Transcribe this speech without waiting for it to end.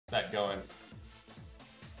set going.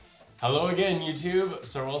 Hello again, YouTube.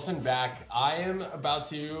 Sir Wilson back. I am about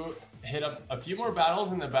to hit up a few more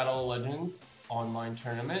battles in the Battle of Legends online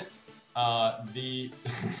tournament. The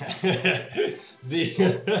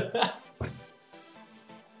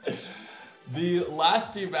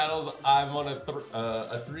last few battles, I'm on a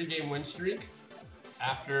 3-game win streak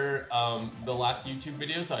after the last YouTube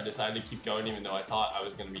video, so I decided to keep going even though I thought I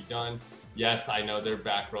was going to be done. Yes, I know they're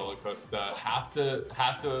back, roller coaster. Have to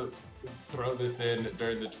throw this in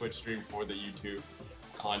during the Twitch stream for the YouTube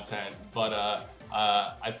content, but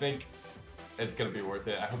I think it's gonna be worth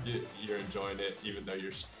it. I hope you're enjoying it, even though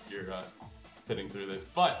you're sitting through this.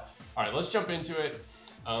 But all right, let's jump into it.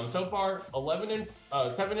 So far,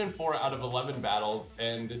 7 and 4 out of 11 battles,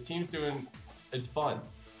 and this team's doing. It's fun.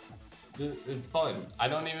 It's fun. I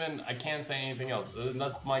can't say anything else.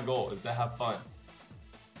 That's my goal, is to have fun.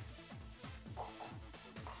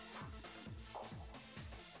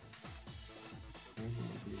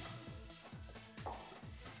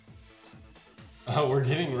 Oh, we're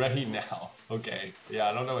getting ready now. Okay. Yeah,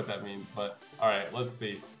 I don't know what that means, but all right, let's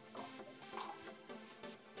see.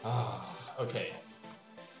 Okay.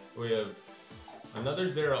 We have another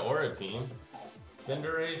Zera Aura team.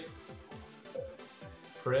 Cinderace,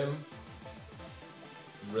 Prim,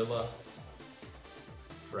 Rilla,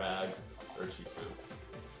 Drag, Urshifu.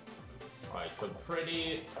 Alright, so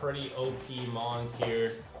pretty OP mons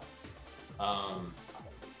here. Man,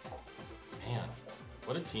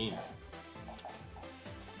 what a team.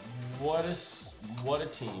 What a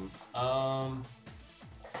team.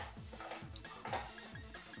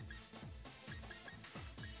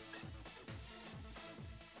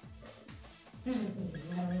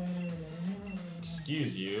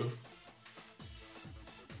 Excuse you.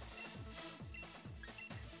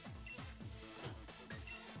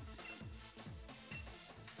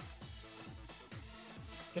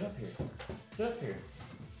 Get up here. Get up here.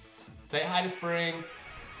 Say hi to Spring.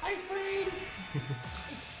 Hi, Spring.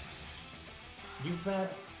 You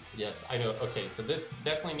bet. Yes, I know. Okay, so this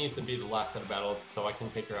definitely needs to be the last set of battles, so I can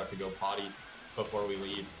take her out to go potty before we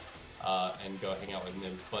leave and go hang out with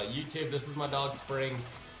Nibs. But YouTube, this is my dog Spring.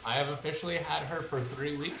 I have officially had her for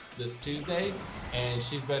 3 weeks this Tuesday, and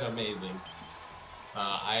she's been amazing.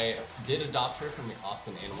 I did adopt her from the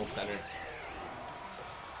Austin Animal Center.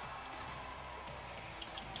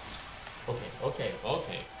 Okay.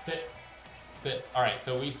 Sit. Alright,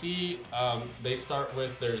 so we see they start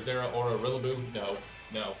with their Zera Aura Rillaboom.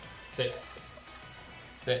 No. Sit.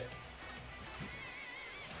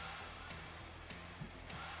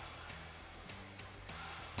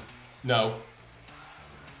 No.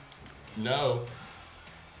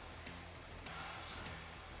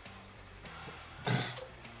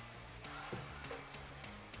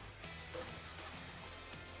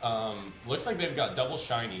 Looks like they've got double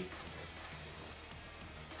shiny.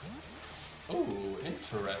 Oh,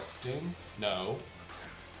 interesting. No.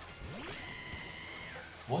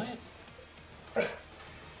 What?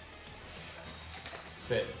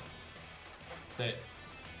 Sit.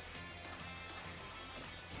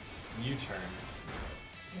 U-turn.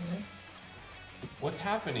 What's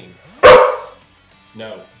happening?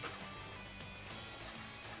 No.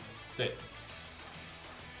 Sit.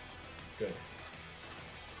 Good.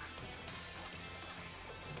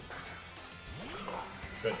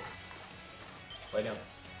 Good. Lay down.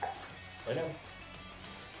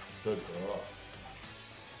 Good girl.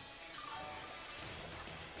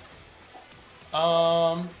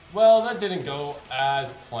 Well, that didn't go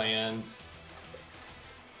as planned.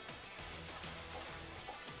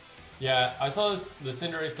 Yeah, I saw this. The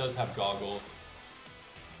Cinderace does have goggles.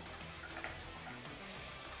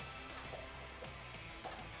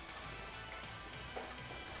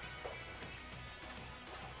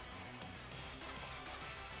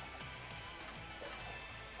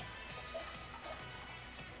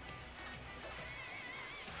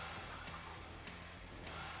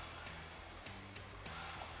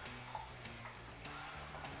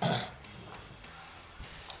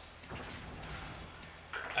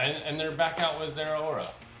 And they're back out with Zera Aura.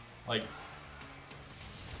 Like,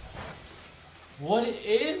 what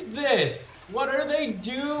is this? What are they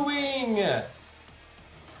doing?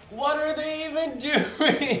 What are they even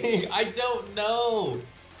doing? I don't know.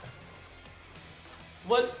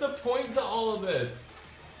 What's the point to all of this?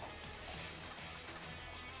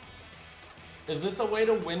 Is this a way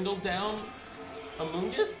to dwindle down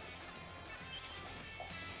Amoonguss?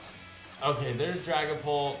 Okay, there's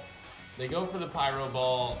Dragapult. They go for the Pyro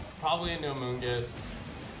Ball, probably into Amoonguss,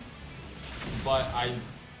 but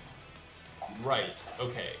right,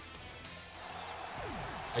 okay.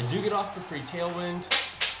 I do get off the free Tailwind.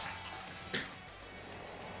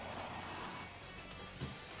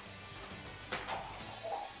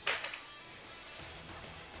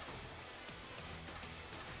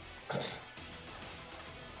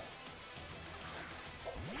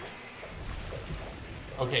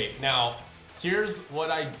 Okay, now here's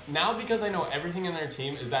what now because I know everything in their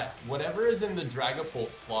team is that whatever is in the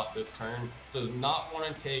Dragapult slot this turn does not want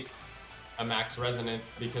to take a max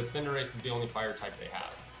resonance because Cinderace is the only fire type they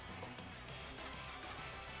have.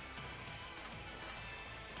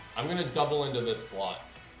 I'm gonna double into this slot.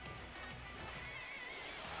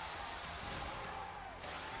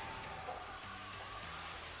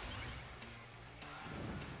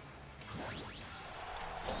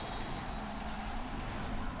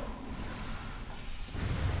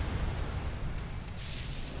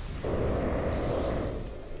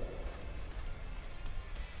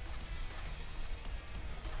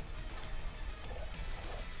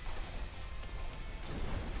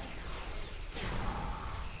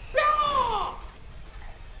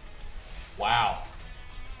 Wow.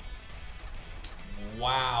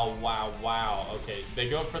 Wow, wow, wow. Okay, they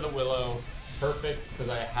go for the Willow. Perfect, because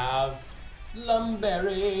I have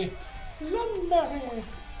Lumberry. Lumberry.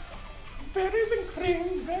 Berries and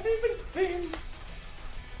cream, berries and cream.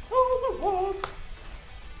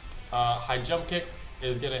 High jump kick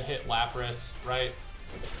is gonna hit Lapras, right?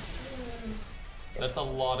 That's a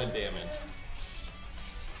lot of damage.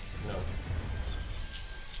 No.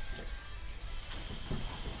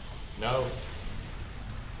 No.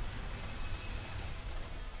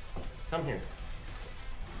 Come here.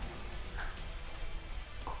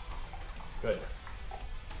 Good.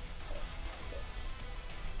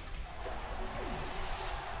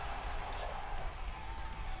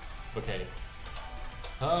 Okay.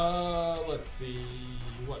 Let's see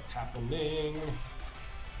what's happening.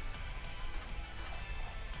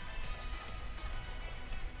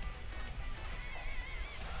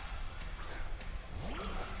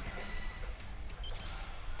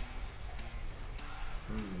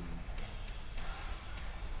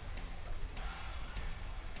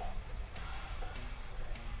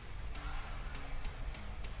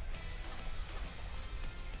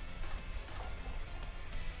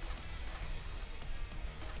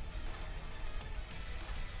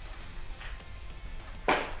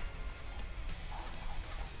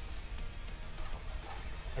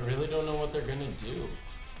 I really don't know what they're gonna do.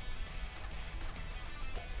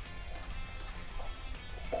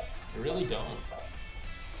 I really don't.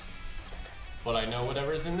 But I know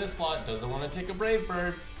whatever's in this slot doesn't want to take a Brave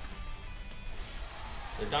Bird.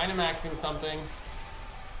 They're Dynamaxing something.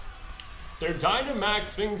 They're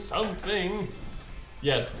Dynamaxing something.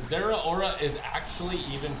 Yes, Zeraora is actually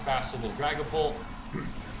even faster than Dragapult.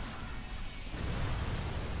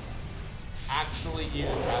 Actually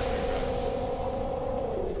even faster than Dragapult.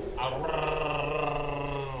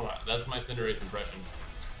 That's my Cinderace impression.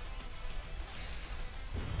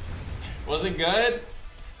 Was it good?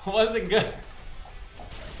 Was it good?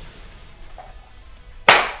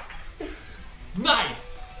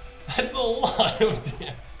 Nice! That's a lot of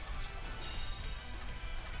damage.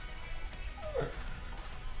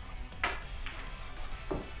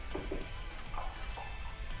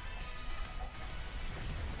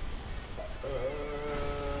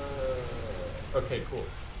 Okay, cool.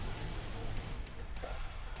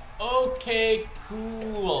 Okay,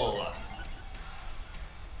 cool.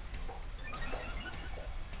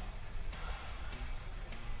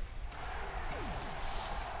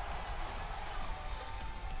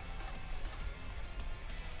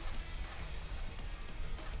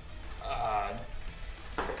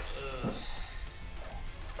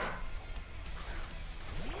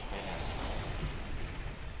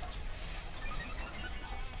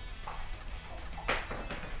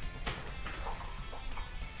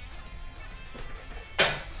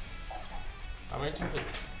 How many turns it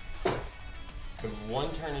take? We have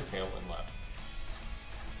one turn of Tailwind left.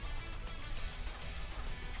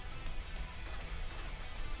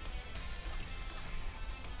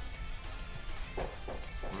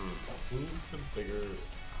 Who's the bigger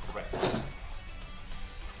threat?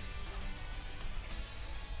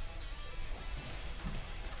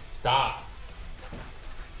 Stop.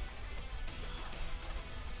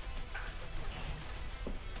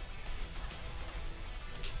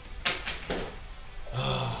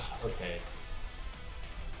 Okay.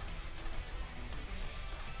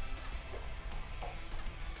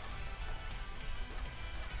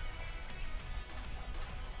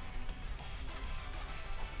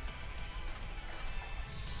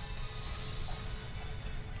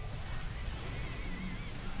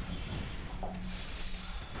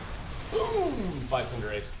 Boom! By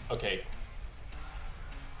Cinderace. Okay.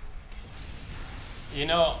 You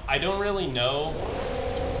know, I don't really know.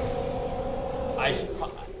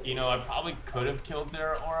 I probably could have killed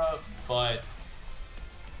Zeraora, but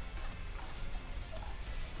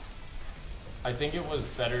I think it was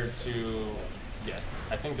better to Yes,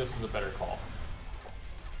 I think this is a better call.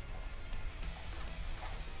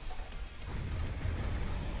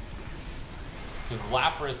 Because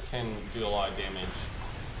Lapras can do a lot of damage.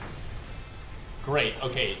 Great,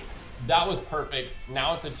 okay. That was perfect.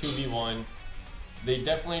 Now it's a 2v1. They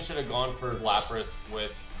definitely should have gone for Lapras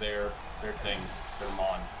with their thing, their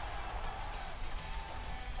Mon.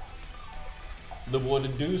 The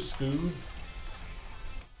would do Scoob.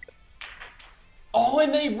 Oh,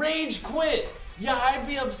 and they rage quit! Yeah, I'd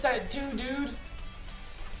be upset too, dude.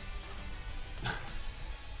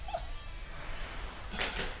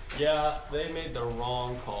 Yeah, they made the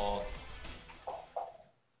wrong call.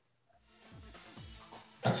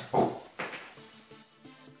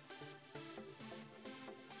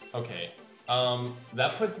 Okay,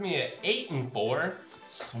 that puts me at 8-4.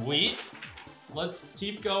 Sweet. Let's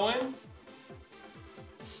keep going.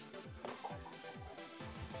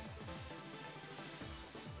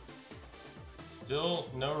 Still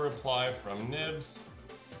no reply from Nibs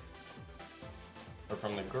or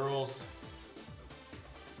from the girls.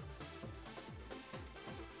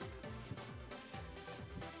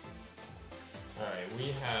 All right,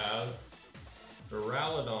 we have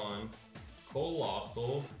Duraludon,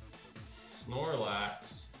 Colossal,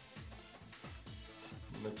 Snorlax,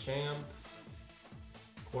 Machamp,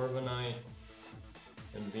 Corviknight,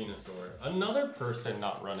 and Venusaur. Another person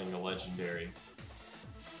not running a legendary.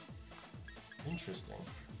 Interesting.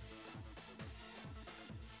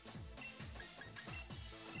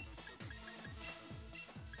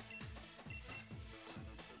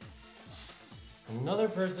 Another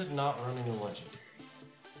person not running a legendary.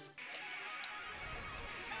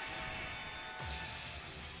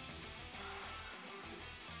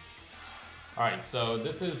 Alright, so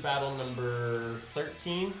this is battle number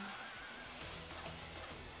 13.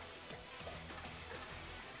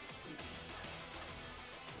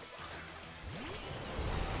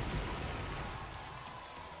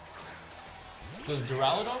 Does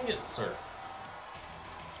Duraludon get Surf?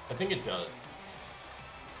 I think it does.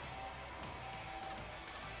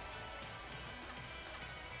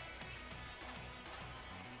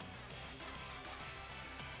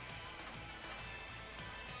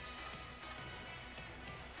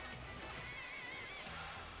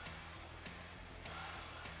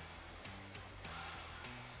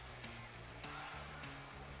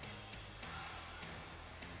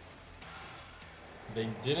 They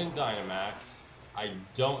didn't Dynamax. I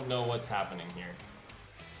don't know what's happening here.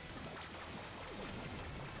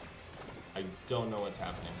 I don't know what's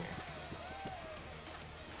happening here.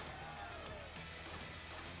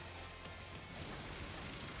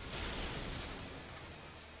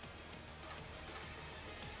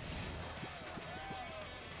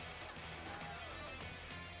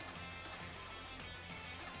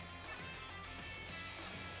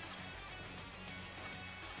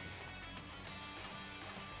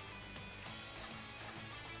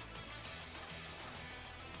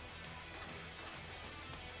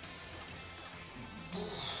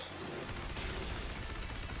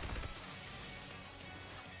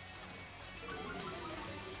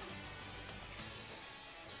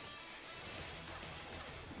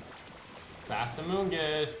 Fast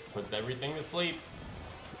Amoonguss puts everything to sleep.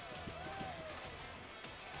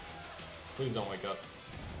 Please don't wake up.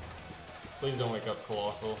 Please don't wake up,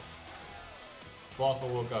 Colossal. Colossal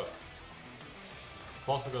woke up.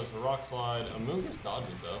 Colossal goes for Rock Slide. Amoonguss dodges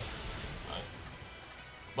though. That's nice.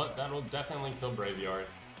 But that'll definitely kill Braviary.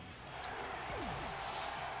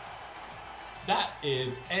 That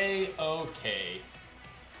is A-okay.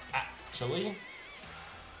 Actually.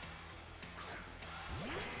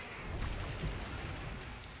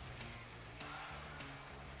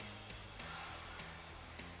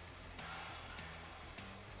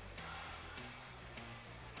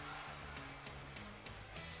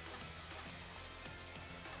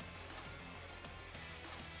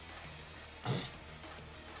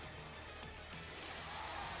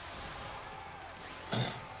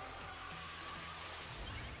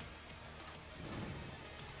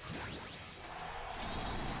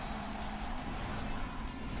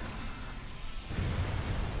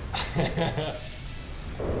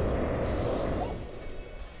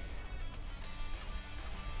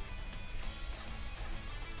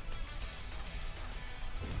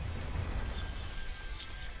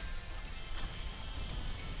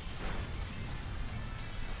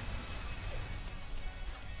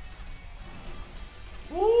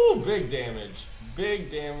 Woo, big damage. Big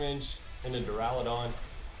damage into Duraludon.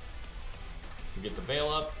 You get the Veil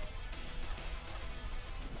up.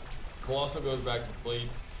 Colossal goes back to sleep.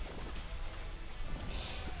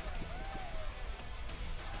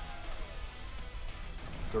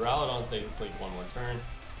 Duraludon stays asleep one more turn.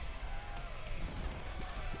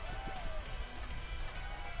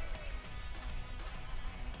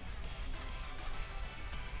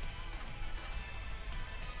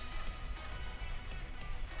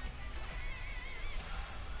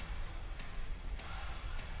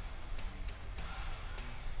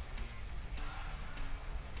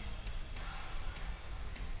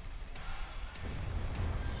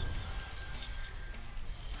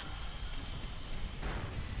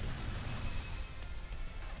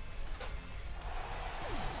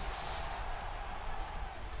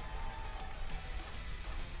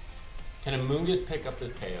 Can Amoonguss pick up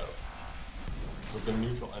this KO with the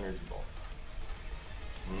neutral energy ball?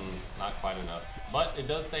 Not quite enough, but it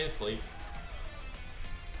does stay asleep.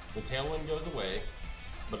 The tailwind goes away,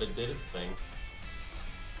 but it did its thing.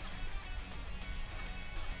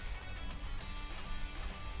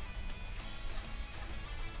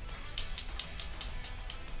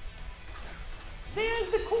 There's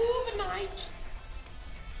the Corviknight.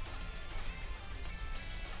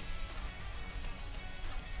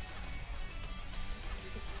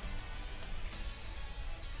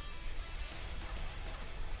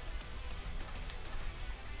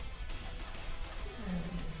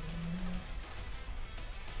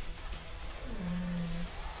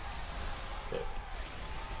 Sit.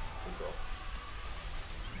 Good girl.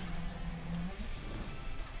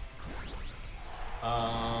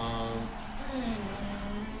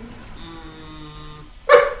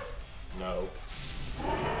 No.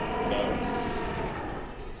 No.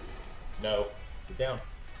 No. Get down.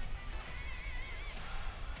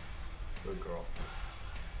 Good girl.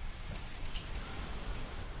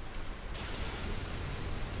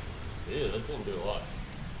 Ew, that didn't do a lot.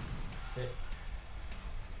 Sit.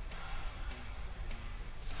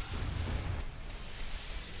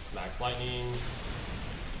 Max Lightning.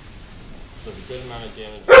 Does a good amount of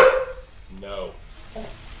damage. No.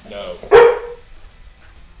 No.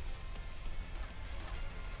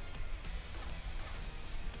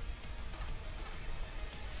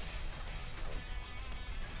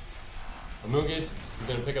 Amoonguss is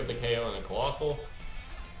going to pick up the KO on the Colossal.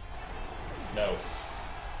 No.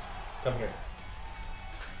 Come here.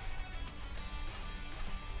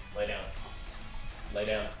 Lay down. Lay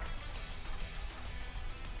down.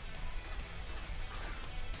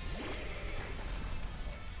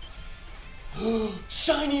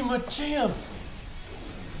 Shiny Machamp!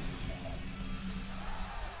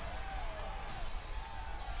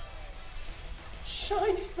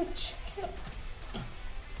 Shiny Machamp!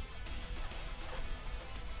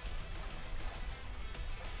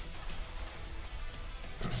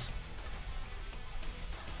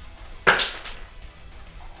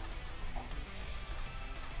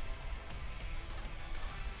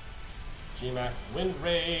 GMax Wind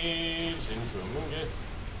Rage into Amoonguss.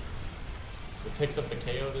 It picks up the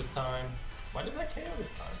KO this time. Why did that KO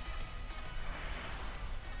this time?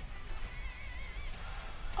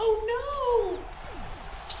 Oh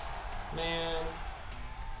no! Man.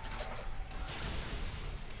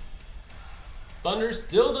 Thunder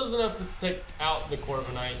still does enough to take out the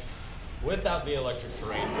Corviknight without the electric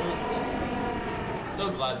terrain boost. So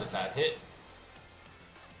glad that that hit.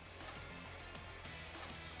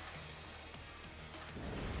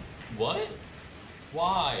 What?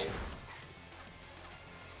 Why?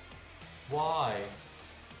 Why?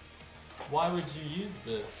 Why would you use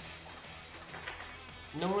this?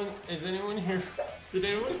 No one, is anyone here? Did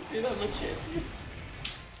anyone see that Machamp use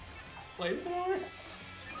Flamethrower?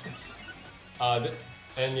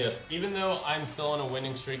 And yes, even though I'm still on a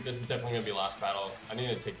winning streak, this is definitely gonna be last battle. I need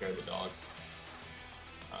to take care of the dog.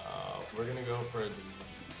 We're gonna go for the,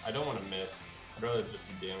 I don't want to miss. I'd rather just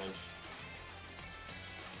do damage.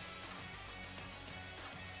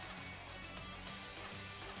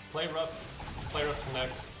 Play rough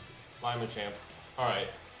connects, buy Machamp. Alright,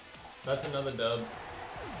 that's another dub.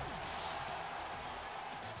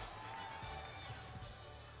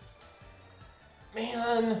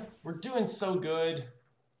 Man, we're doing so good.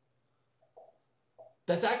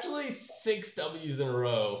 That's actually 6 W's in a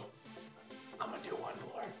row. I'm gonna do one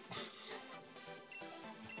more.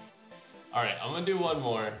 Alright, I'm gonna do one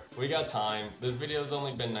more. We got time. This video's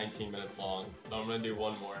only been 19 minutes long, so I'm gonna do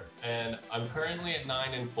one more. And I'm currently at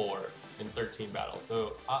 9-4 in 13 battles,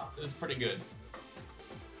 so this is pretty good.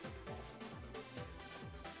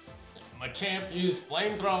 Machamp used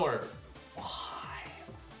Flamethrower. Why?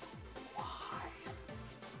 Why?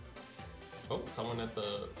 Oh, someone at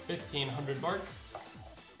the 1500 mark.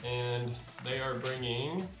 And they are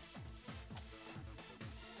bringing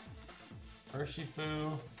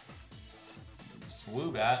Urshifu,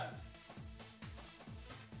 Swoobat,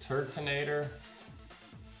 Turtonator,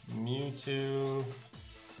 Mewtwo,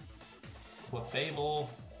 Clefable,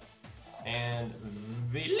 and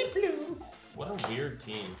Vileplume. What a weird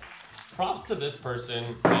team. Props to this person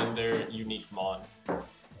and their unique mons.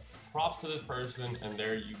 Props to this person and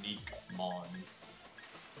their unique mons.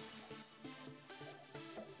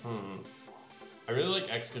 I really like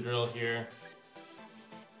Excadrill here.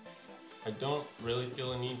 I don't really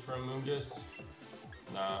feel a need for a Moongus.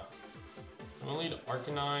 Nah. I'm gonna lead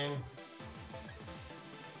Arcanine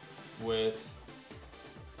with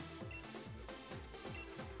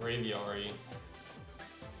Braviary.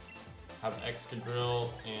 Have Excadrill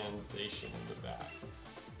and Zacian in the back.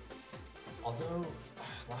 Although,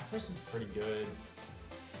 Lapras is pretty good.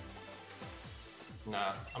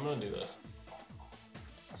 Nah, I'm gonna do this.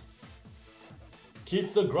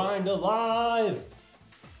 Keep the grind alive!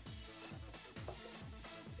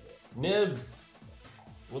 Nibs!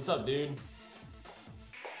 What's up, dude?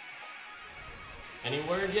 Any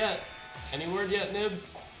word yet? Any word yet,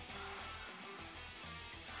 Nibs?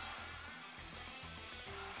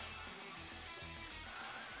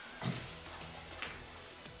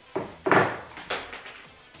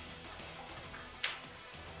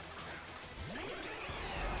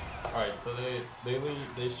 Alright, so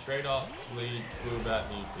they straight off lead Swoobat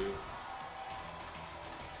Mewtwo.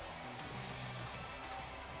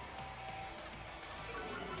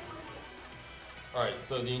 Alright,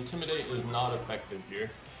 so the Intimidate is not effective here.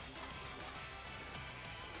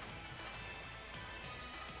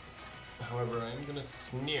 However, I'm gonna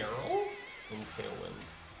Snarl and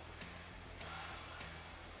Tailwind.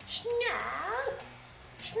 Snarl!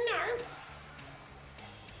 Snarf!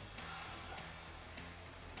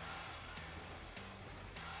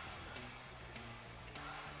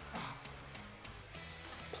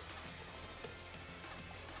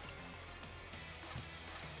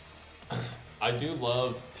 I do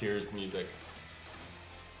love Pierre's music.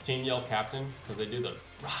 Team Yell Captain, because they do the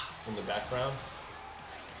rah in the background.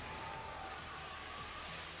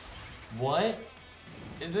 What?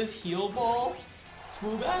 Is this Heal Ball?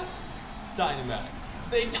 Swoobat? Dynamax.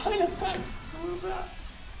 They Dynamax Swoobat.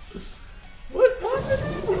 What's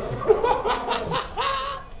happening?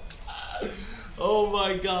 Oh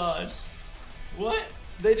my gosh. What?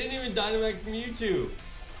 They didn't even Dynamax Mewtwo.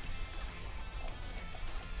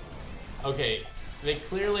 Okay, they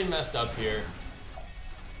clearly messed up here.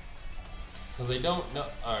 Because they don't know.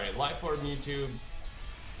 Alright, Life Orb Mewtwo.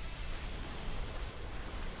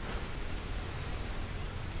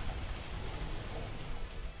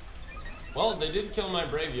 Well, they did kill my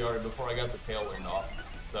Braviary before I got the Tailwind off.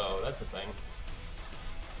 So, that's a thing.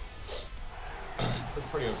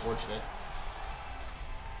 That's pretty unfortunate.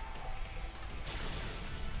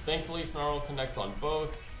 Thankfully, Snarl connects on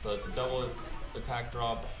both. So, it's a double attack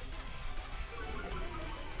drop.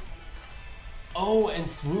 Oh, and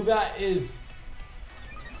Swoobat is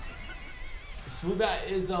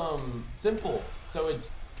simple, so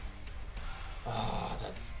it's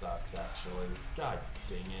that sucks actually. God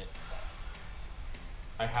dang it.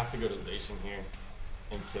 I have to go to Zacian here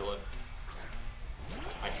and kill it.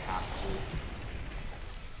 I have to.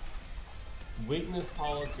 Weakness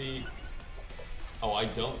policy. Oh, I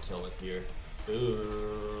don't kill it here.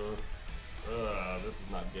 Ooh. This is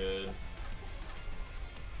not good.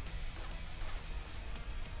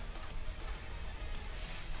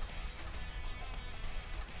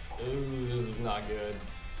 Ooh, this is not good.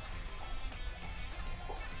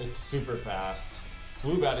 It's super fast.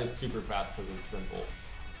 Swoobat is super fast because it's simple.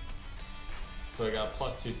 So I got a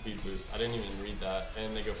 +2 speed boost. I didn't even read that.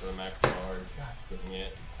 And they go for the max guard. God dang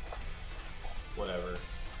it. Whatever.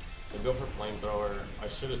 They go for flamethrower. I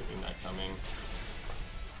should have seen that coming.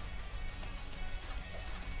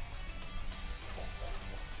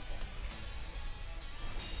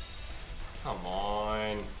 Come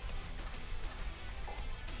on.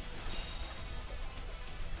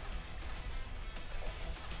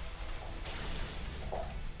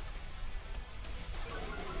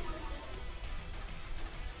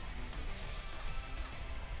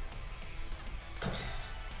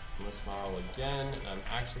 Snarl again, and I'm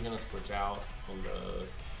actually going to switch out on the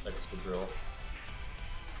Excadrill.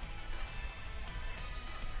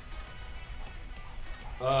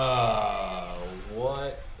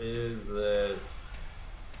 What is this?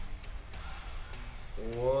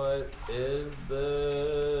 What is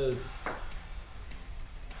this?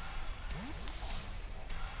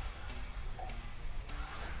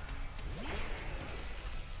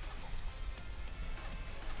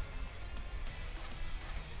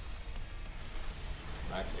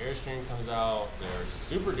 Max Airstream comes out, they're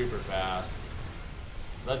super duper fast.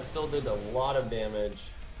 That still did a lot of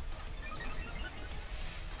damage.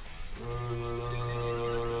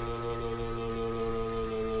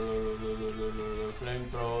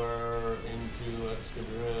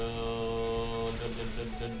 Excadrill.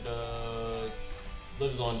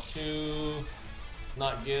 Lives on 2. It's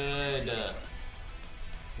not good.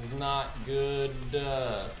 Not good.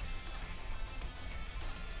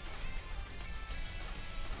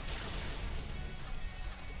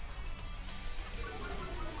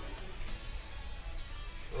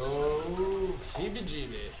 Oh,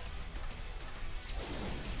 heebie-jeebie.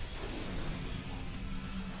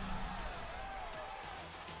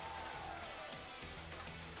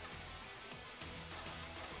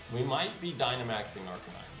 We might be Dynamaxing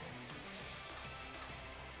Arcanine here.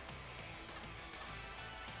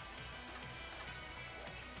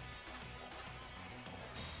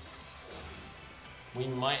 We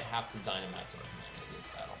might have to Dynamax Arcanine in this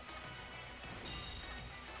battle.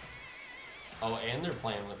 Oh, and they're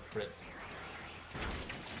playing with crits.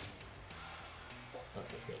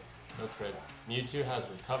 Okay, good. No crits. Mewtwo has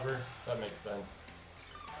Recover. That makes sense.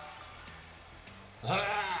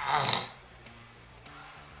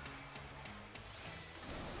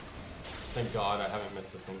 Thank God I haven't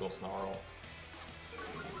missed a single Snarl.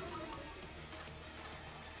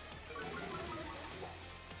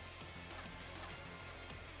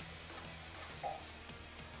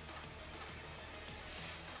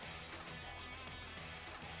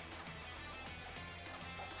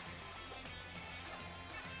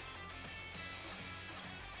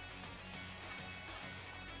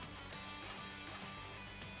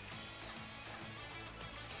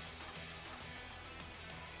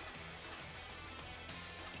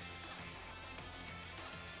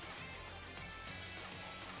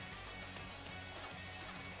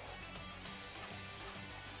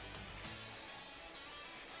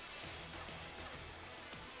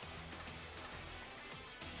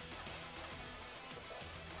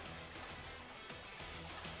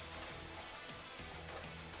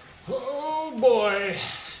 Oh boy,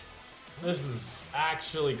 this is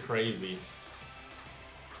actually crazy.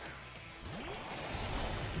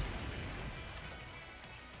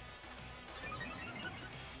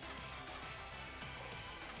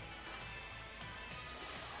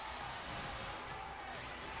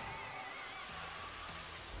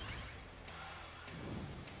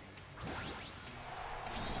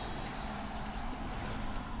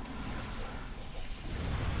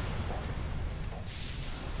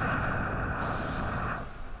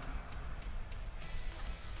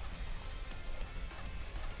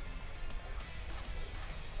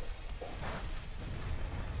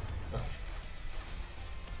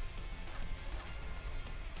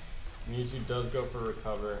 Mewtwo does go for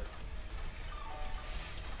Recover.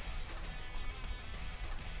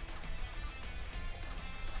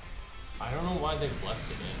 I don't know why they've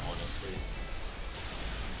left it in, honestly.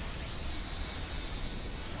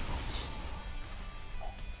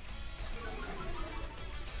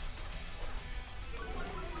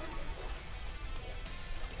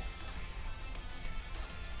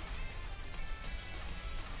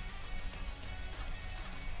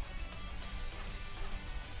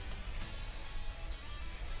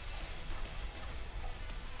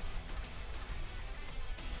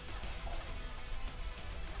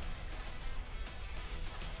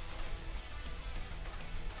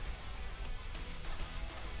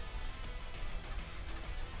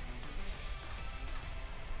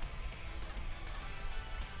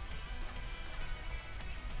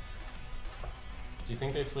 Do you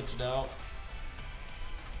think they switch it out?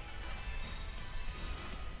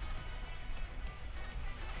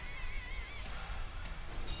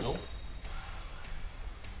 Nope.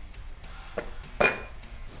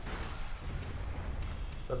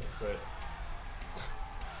 That's a crit.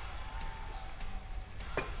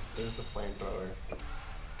 There's the flamethrower.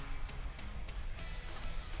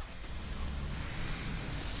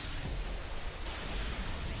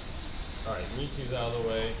 Alright, Mewtwo's out of the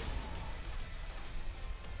way.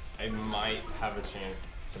 I might have a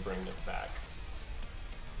chance to bring this back.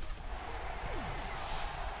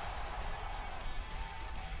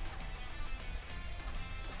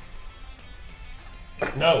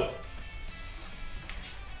 No!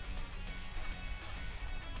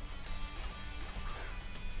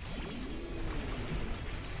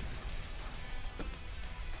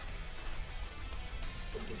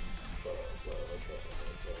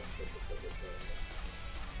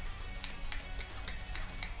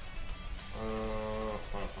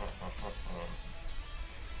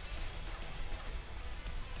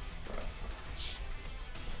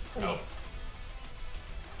 No.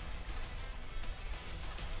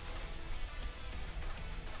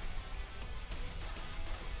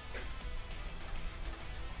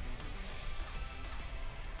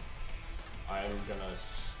 I'm gonna...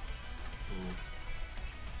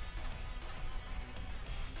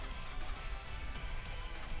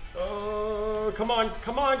 come on,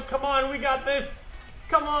 come on, come on, we got this.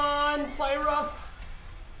 Come on, play rough.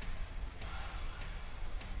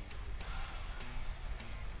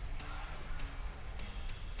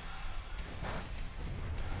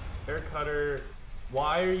 Air cutter,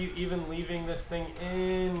 why are you even leaving this thing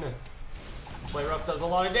in? Play rough does a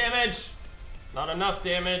lot of damage. Not enough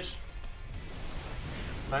damage.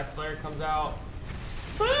 Max Flare comes out.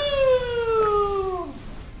 Woo!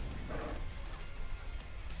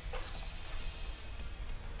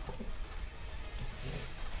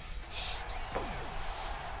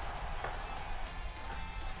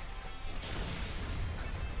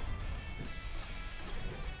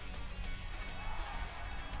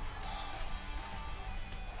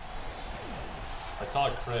 I saw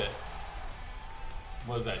a crit.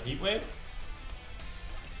 What was that, Heat Wave?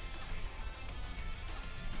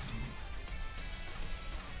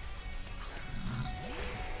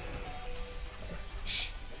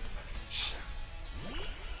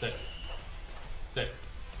 Sit. Sit.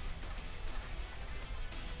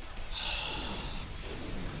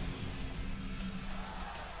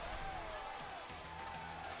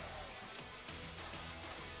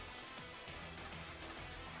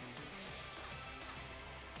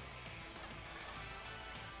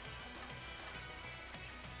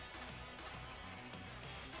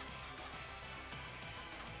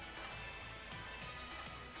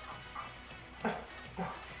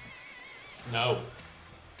 No.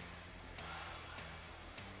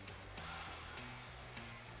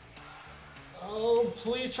 Oh,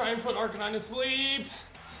 please try and put Arcanine to sleep.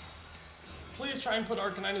 Please try and put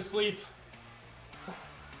Arcanine to sleep.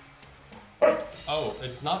 Oh,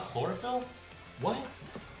 it's not chlorophyll? What?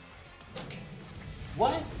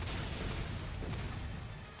 What?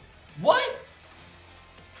 What?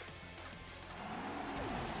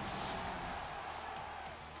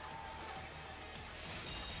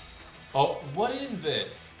 Oh, what is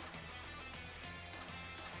this?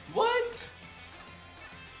 What?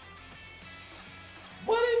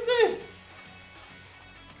 What is this?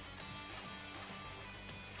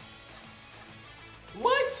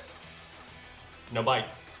 What? No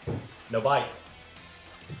bites. No bites.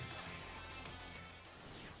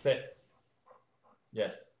 Sit.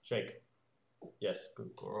 Yes. Shake. Yes.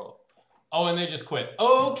 Good girl. Oh, and they just quit.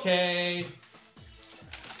 Okay.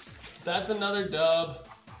 That's another dub.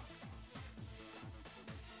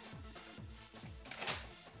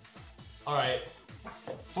 All right.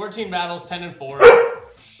 14 battles, 10-4.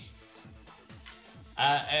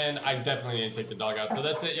 And I definitely need to take the dog out. So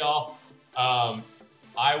that's it, y'all.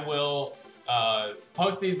 I will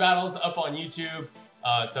post these battles up on YouTube.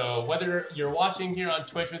 So whether you're watching here on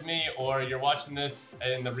Twitch with me or you're watching this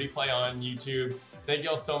in the replay on YouTube, thank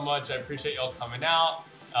y'all so much. I appreciate y'all coming out.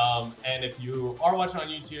 And if you are watching on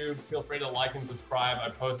YouTube, feel free to like and subscribe. I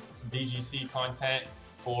post VGC content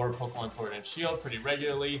for Pokemon Sword and Shield pretty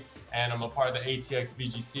regularly, and I'm a part of the ATX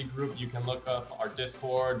VGC group. You can look up our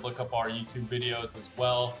Discord, look up our YouTube videos as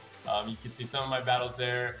well. You can see some of my battles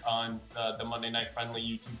there on the Monday Night Friendly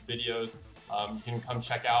YouTube videos. You can come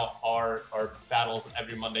check out our battles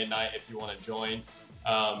every Monday night if you want to join.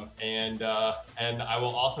 And I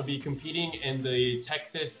will also be competing in the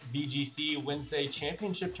Texas VGC Wednesday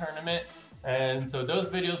Championship Tournament, and so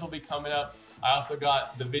those videos will be coming up. I also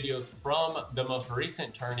got the videos from the most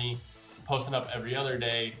recent tourney posting up every other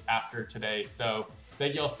day after today. So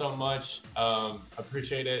thank you all so much.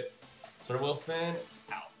 Appreciate it. Sir Wilson